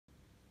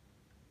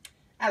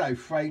Hello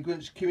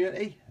fragrance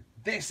community,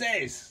 this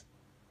is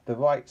The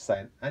Right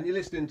Scent and you're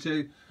listening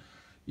to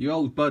your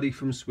old buddy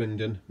from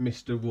Swindon,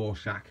 Mr.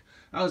 Rorschach.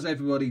 How's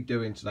everybody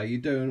doing today? You're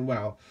doing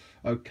well?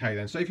 Okay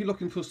then, so if you're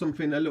looking for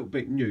something a little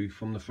bit new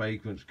from the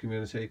fragrance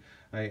community,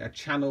 a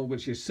channel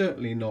which is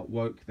certainly not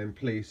woke, then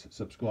please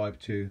subscribe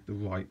to The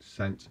Right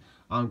Scent.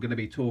 I'm going to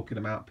be talking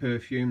about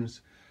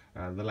perfumes,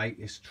 the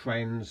latest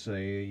trends,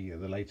 the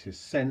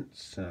latest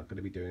scents. I'm going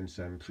to be doing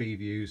some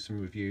previews, some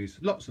reviews,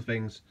 lots of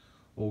things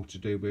all to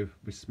do with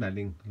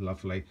smelling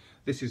lovely.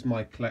 This is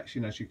my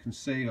collection. As you can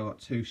see, I've got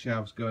two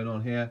shelves going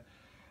on here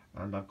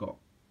and I've got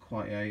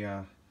quite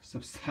a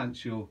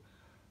substantial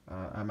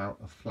amount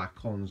of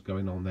flacons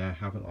going on there,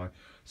 haven't I?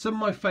 Some of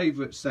my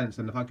favourite scents,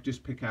 and if I could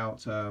just pick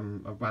out a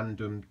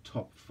random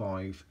top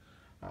 5.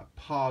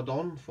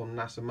 Pardon from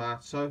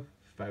Nasomato,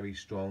 very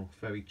strong,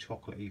 very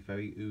chocolatey,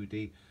 very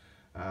oody,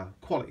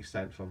 quality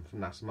scent from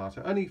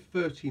Nasomato. Only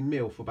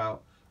 30ml for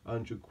about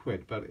 100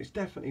 quid, but it's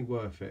definitely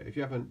worth it. If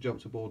you haven't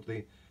jumped aboard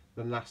the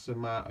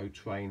Nasomato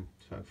train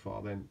so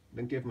far, then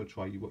give them a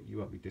try. You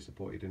won't be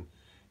disappointed. And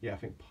yeah, I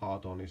think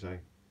Pardon is a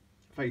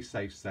very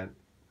safe scent.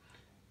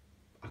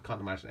 I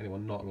can't imagine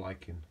anyone not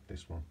liking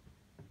this one.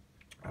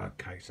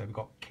 Okay, so we've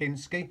got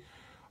Kinski,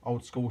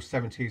 old school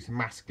 70s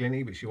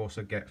masculinity, which you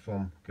also get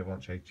from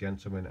Givenchy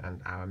Gentleman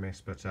and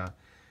Aramis, but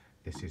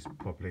this is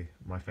probably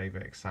my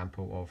favourite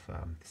example of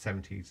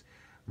 70s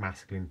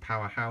masculine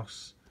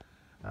powerhouse.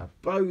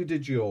 Beau de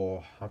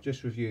Jour, I've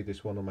just reviewed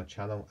this one on my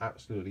channel,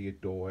 absolutely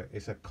adore it.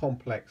 It's a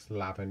complex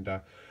lavender,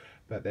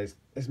 but there's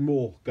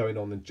more going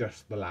on than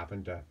just the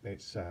lavender.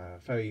 It's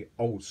very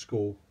old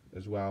school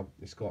as well.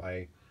 It's got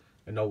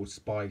an Old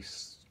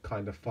Spice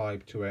kind of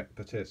vibe to it,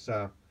 but it's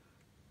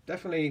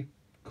definitely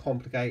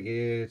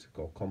complicated,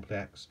 got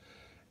complex,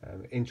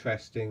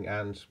 interesting,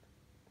 and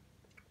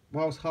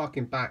whilst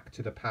harking back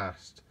to the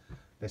past,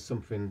 there's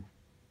something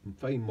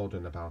very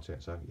modern about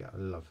it. So yeah, I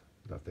love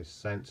this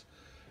scent.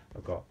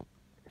 I've got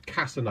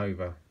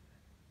Casanova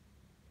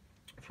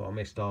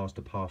from Stars de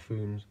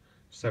Parfums,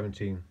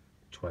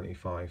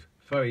 1725.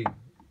 Very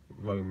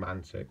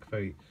romantic,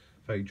 very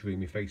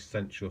dreamy, very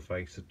sensual,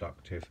 very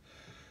seductive.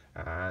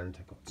 And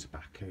I've got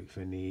Tobacco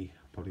Vanille,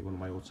 probably one of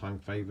my all-time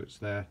favourites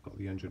there. Got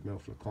the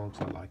 100ml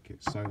flacon, I like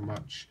it so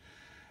much.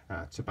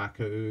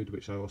 Tobacco Oud,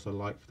 which I also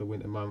like for the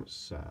winter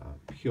months.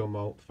 Pure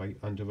Malt, very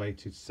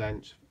underrated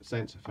scent,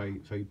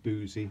 very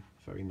boozy,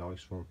 very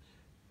nice from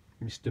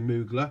Mr.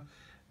 Mugler.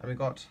 And we've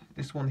got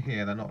this one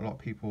here that not a lot of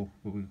people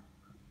will be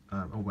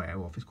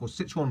aware of. It's called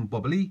Citron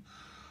Bubbly.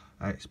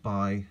 It's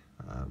by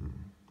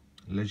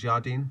Le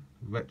Jardin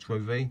Retro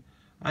V.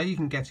 You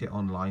can get it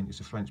online. It's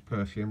a French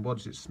perfume. What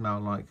does it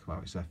smell like? Well,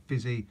 it's a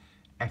fizzy,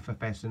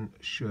 effervescent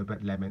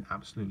sherbet lemon.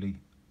 Absolutely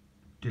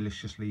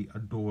deliciously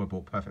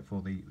adorable. Perfect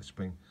for the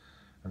spring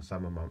and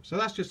summer months. So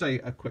that's just a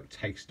quick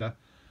taster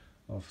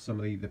of some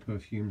of the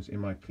perfumes in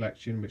my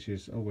collection, which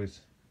is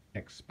always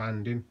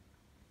expanding.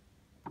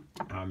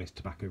 I miss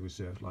Tobacco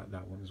Reserve, like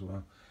that one as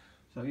well.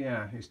 So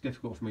yeah, it's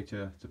difficult for me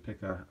to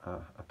pick a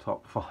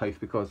top 5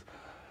 because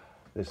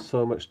there's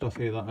so much stuff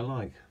here that I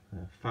like.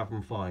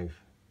 Fathom 5.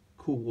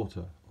 Cool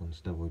water on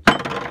steroids.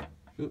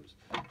 Oops.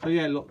 So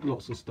yeah,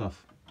 lots of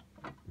stuff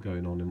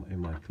going on in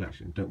my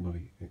collection. Don't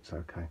worry, it's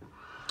okay.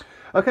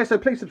 Okay, so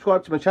please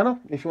subscribe to my channel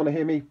if you want to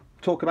hear me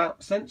talk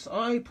about scents.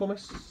 I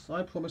promise. That's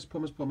out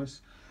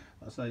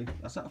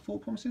of 4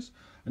 promises.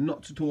 And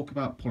not to talk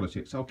about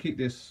politics. I'll keep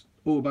this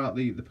all about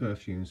the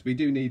perfumes. We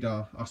do need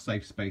our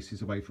safe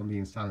spaces away from the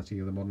insanity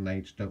of the modern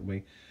age, don't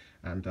we?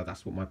 And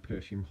that's what my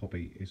perfume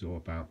hobby is all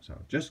about. So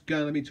I'm just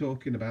going to be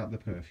talking about the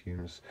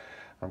perfumes.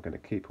 I'm going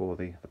to keep all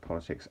the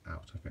politics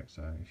out of it.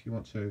 So if you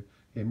want to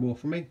hear more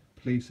from me,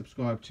 please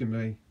subscribe to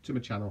my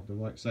channel, The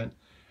Right Scent.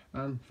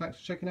 And thanks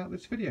for checking out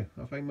this video.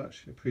 I very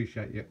much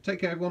appreciate you.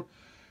 Take care everyone,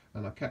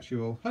 and I'll catch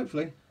you all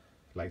hopefully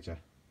later.